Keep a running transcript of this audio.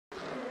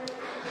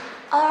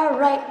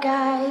Alright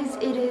guys,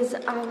 it is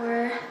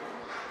our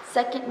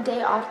second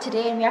day off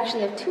today, and we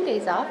actually have 2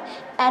 days off,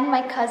 and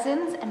my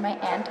cousins and my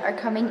aunt are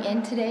coming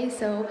in today,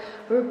 so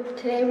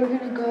today we're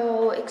gonna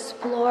go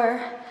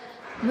explore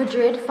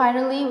Madrid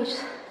finally, which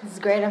is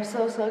great. I'm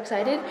so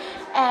excited,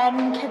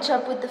 and catch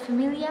up with the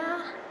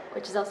familia,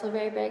 which is also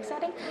very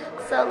exciting.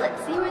 So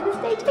let's see where this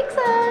day takes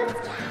us.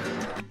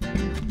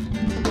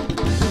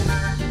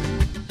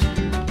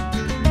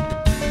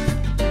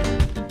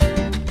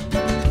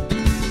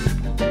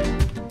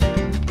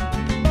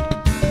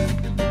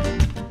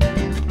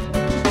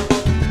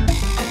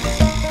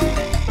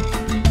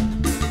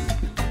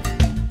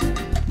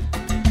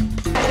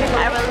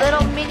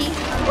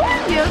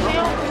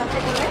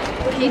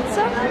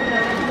 Pizza?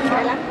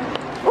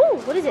 Ooh,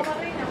 what is it? A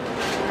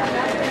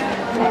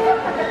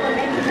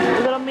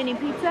little mini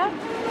pizza?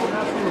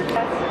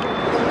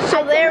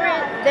 So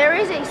there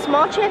is a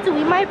small chance that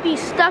we might be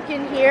stuck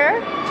in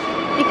here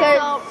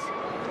because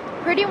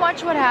pretty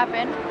much what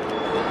happened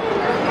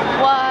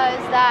was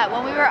that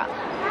when we were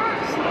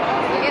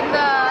in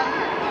the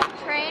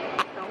train,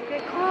 don't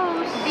get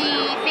close.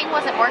 The thing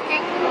wasn't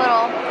working, the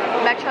little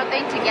metro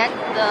thing to get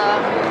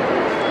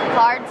the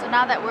card, so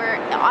now that we're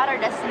at our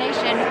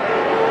destination,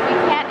 we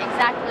can't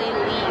exactly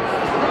leave.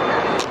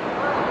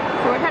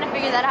 So we're trying to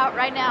figure that out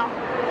right now.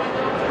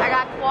 I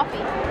got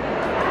coffee.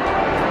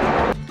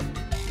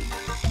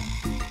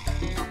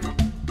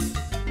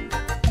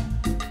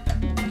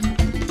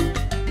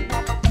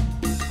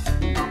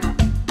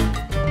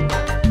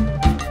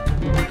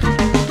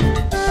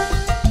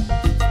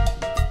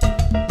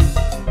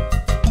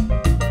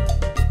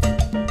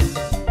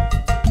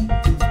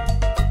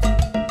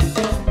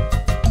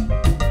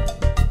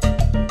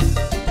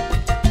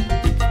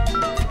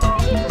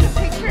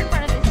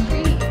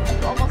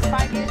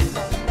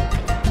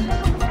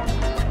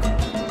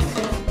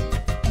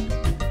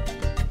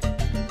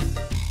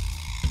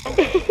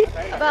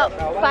 About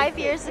 5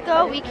 years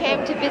ago, we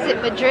came to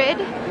visit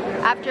Madrid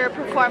after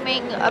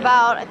performing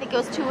about, I think it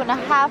was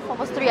 2.5,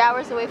 almost 3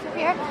 hours away from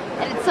here.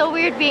 And it's so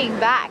weird being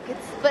back.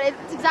 But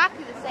it's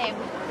exactly the same.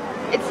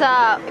 It's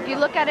if you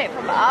look at it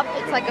from up,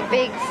 it's like a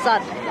big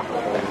sun.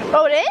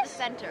 Oh, it is? The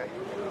center.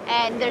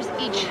 And there's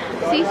each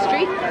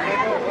street.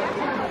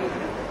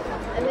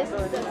 And this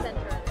is the center.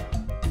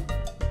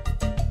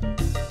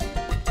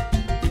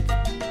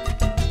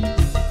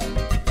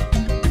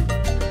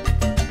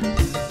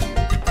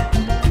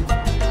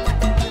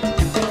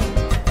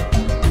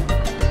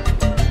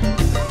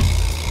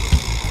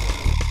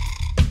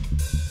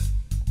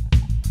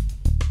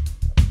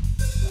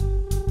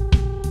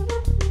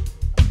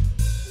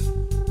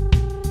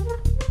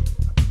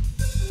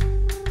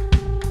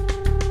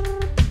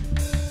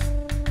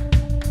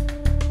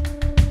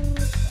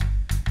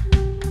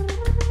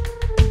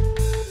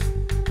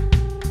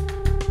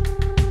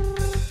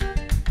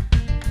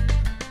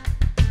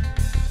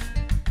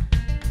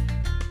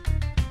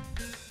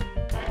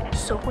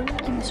 So we're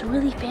in this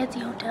really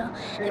fancy hotel,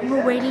 and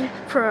we're waiting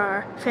for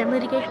our family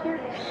to get here,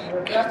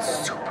 and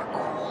it's super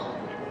cool.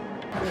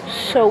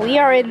 So we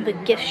are in the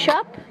gift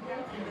shop.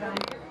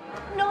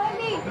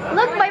 Noemi!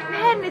 Look, my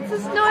pen! It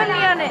says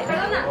Noemi on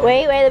it!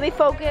 Wait, let me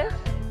focus.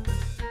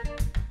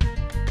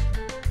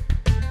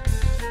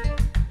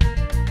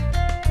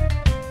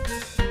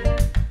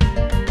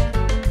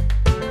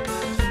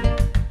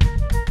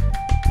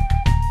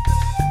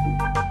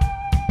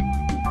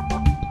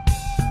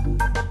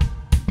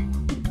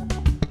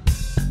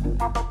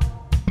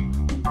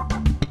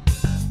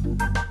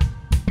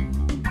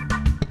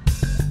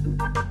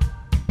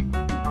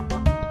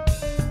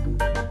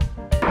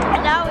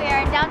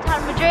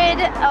 Downtown Madrid.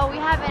 Oh, we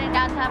have been in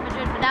downtown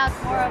Madrid, but now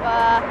it's more of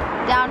a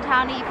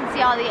downtowny. You can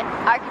see all the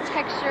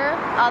architecture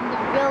on the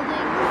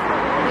buildings.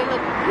 They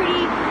look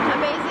pretty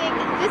amazing.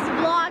 This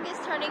vlog is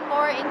turning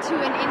more into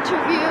an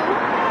interview,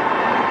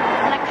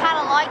 and I kind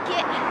of like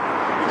it.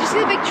 Did you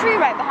see the big tree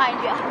right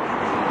behind you?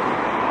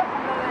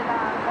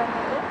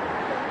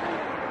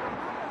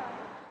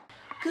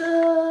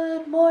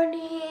 Good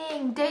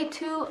morning. Day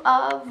 2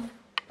 of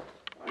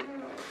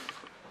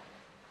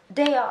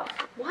day off.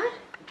 What?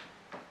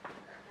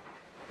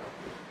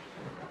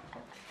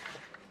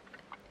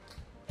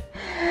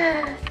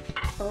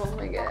 Oh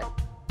my god.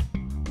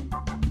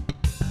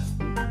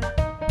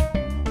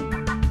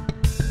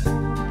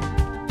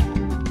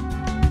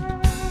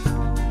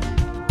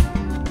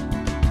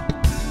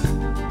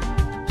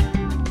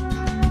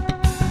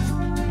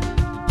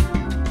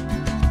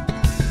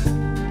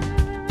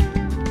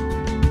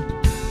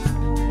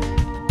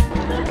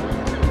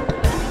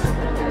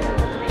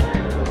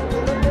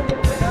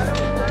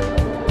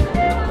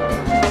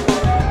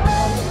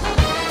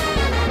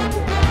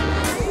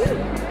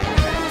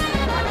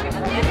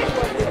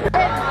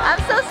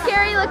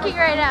 Looking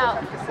right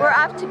now. We're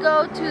off to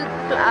go to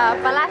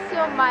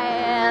Palacio.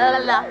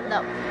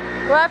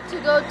 We're off to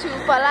go to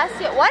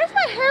Palacio. Why does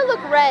my hair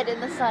look red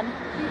in the sun?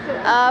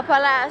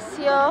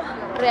 Palacio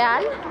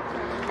Real.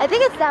 I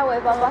think it's that way,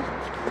 Papa.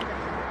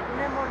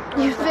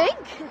 You think?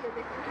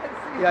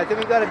 Yeah, I think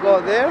we gotta go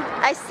there.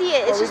 I see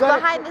it. It's just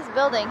behind this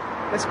building.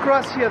 It's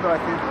cross here though, I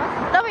think.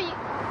 No, but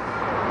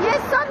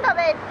yes, sun,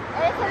 David.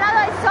 En ese lado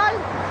hay sol.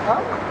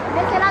 Huh?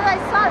 En ese lado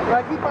hay sol. De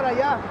aquí para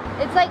allá.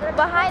 It's like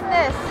behind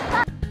this.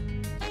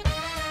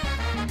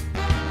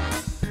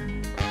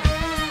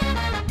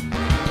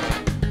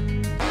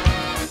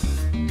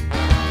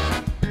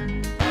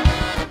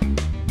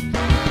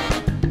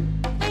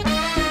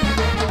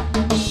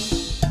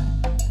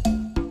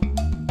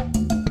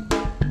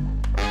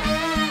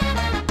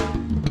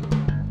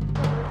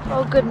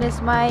 Oh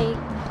goodness, my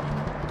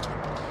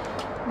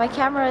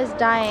camera is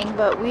dying,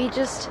 but we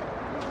just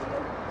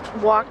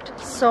walked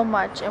so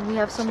much and we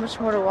have so much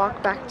more to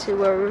walk back to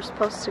where we were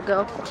supposed to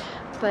go.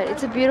 But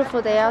it's a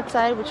beautiful day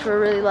outside, which we're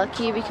really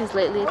lucky because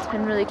lately it's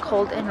been really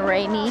cold and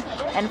rainy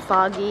and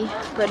foggy,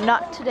 but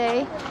not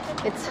today.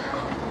 It's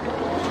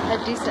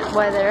a decent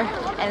weather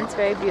and it's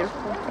very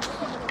beautiful.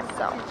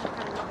 So,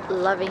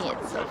 loving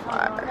it so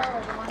far.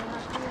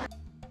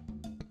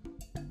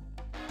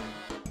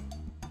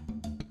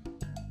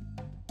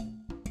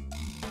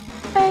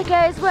 Alright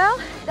guys, well,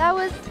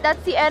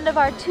 that's the end of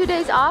our 2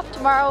 days off.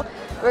 Tomorrow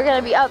we're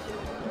gonna be up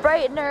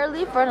bright and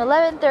early for an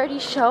 11:30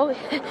 show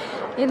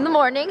in the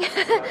morning.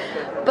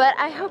 But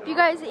I hope you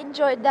guys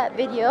enjoyed that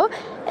video.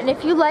 And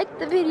if you liked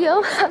the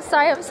video, I'm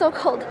sorry I'm so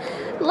cold,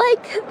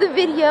 like the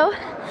video.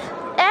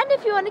 And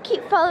if you want to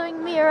keep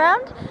following me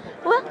around,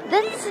 well,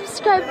 then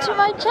subscribe to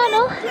my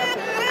channel.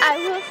 I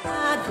will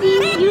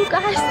see you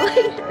guys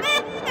later.